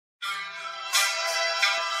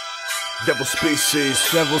Devil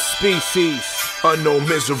species, devil species, unknown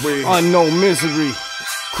misery, unknown misery,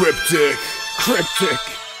 cryptic, cryptic.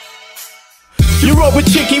 You roll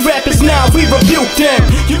with chicky rappers now, we rebuke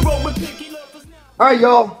them. You roll with picky lovers now. Alright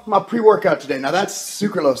y'all, my pre-workout today. Now that's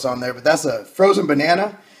sucralose on there, but that's a frozen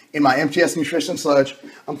banana in my MTS Nutrition Sludge.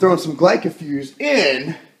 I'm throwing some glycofuse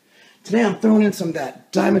in. Today I'm throwing in some of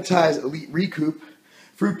that Dimetized Elite Recoup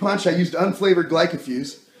fruit punch. I used unflavored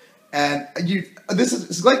glycofuse. And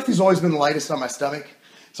this glycofuse has always been the lightest on my stomach.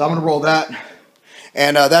 So I'm going to roll that.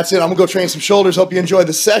 And that's it. I'm going to go train some shoulders. Hope you enjoy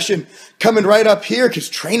the session. Coming right up here, because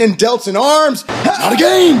training delts and arms is not a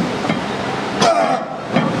game.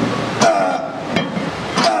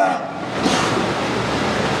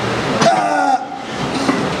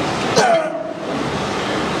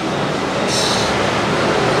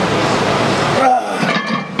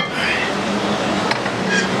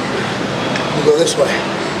 We'll go this way.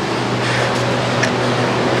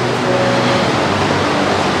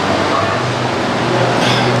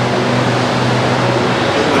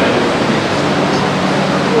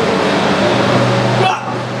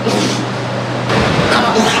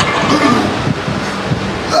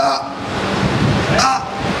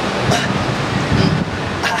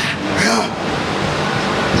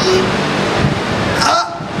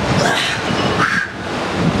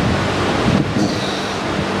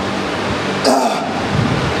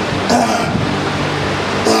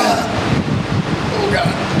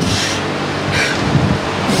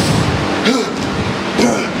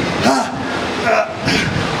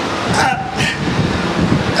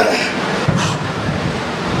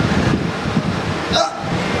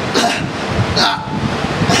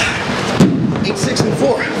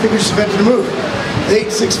 I think we just invented a move. The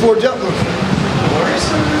 8-6-4 delt move.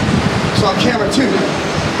 It's on camera too.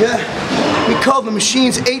 Yeah. We called the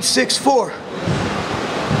machines 8-6-4.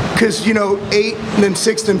 Because, you know, 8 and then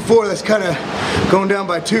 6 and 4, that's kind of going down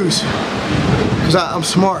by twos. Because I'm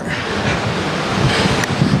smart.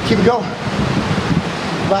 Keep it going.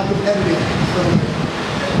 Lack of editing.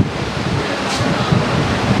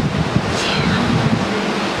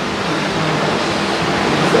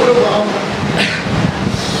 Photo bomb.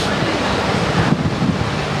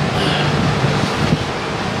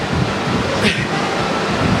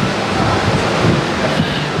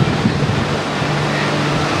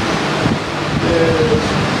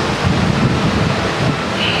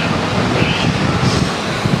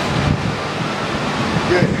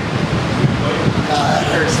 Good. That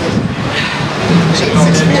hurts.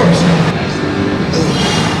 8-6-4s.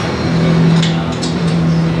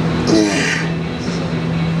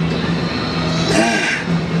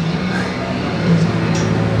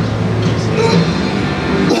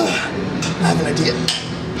 I have an idea.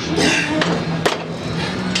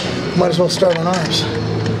 Might as well start on arms.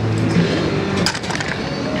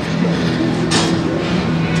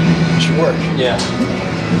 Should work. Yeah.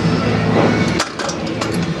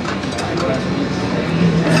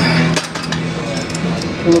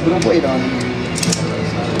 A little bit of weight on it.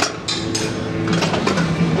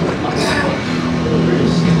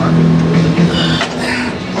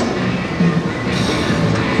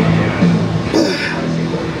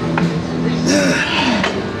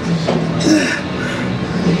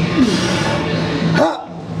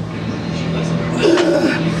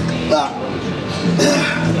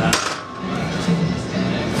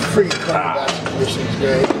 Free cardiovascular condition is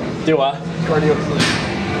great. Do I? Cardio.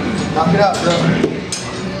 Knock it out, bro.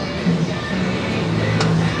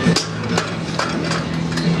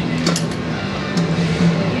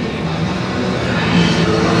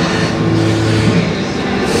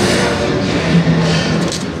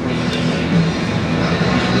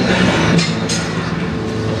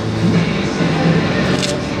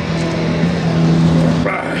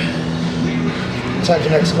 What's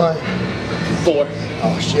your next client? 4.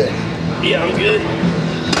 Oh shit. Yeah, I'm good.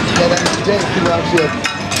 Yeah, that's the day. Keep it on shit.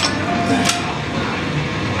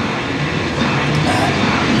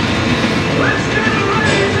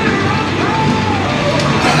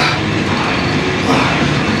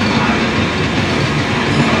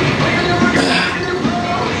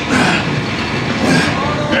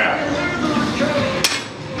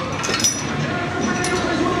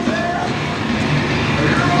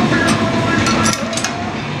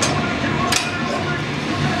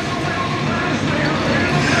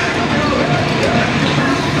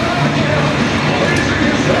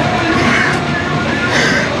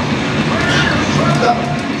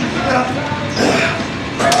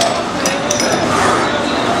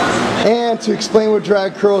 to explain what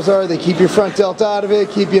drag curls are. They keep your front delt out of it,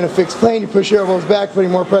 keep you in a fixed plane. You push your elbows back,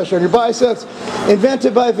 putting more pressure on your biceps.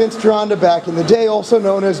 Invented by Vince Gironda back in the day, also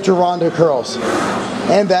known as Gironda curls.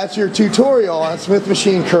 And that's your tutorial on Smith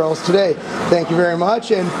machine curls today. Thank you very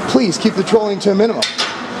much, and please keep the trolling to a minimum.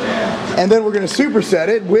 And then we're going to superset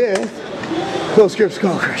it with close grip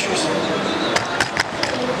skull crushers.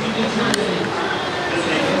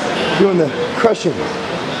 Doing the crushing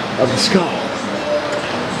of the skull.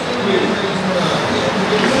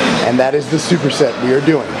 And that is the superset we are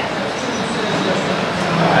doing.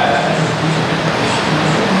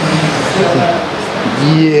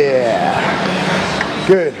 Yeah.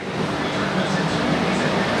 Good.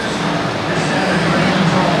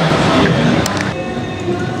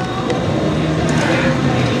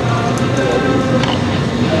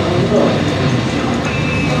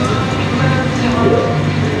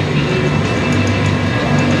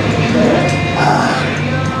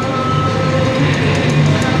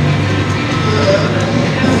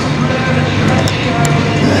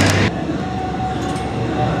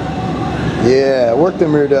 Yeah, work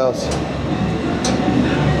them rear delts.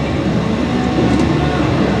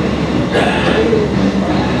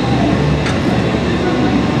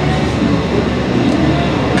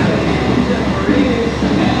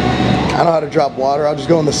 I know how to drop water, I'll just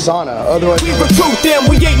go in the sauna. Otherwise, We recruit them,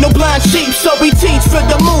 we ain't no blind sheep, so we teach for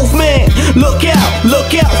the movement. Look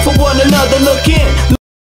out for one another, look in.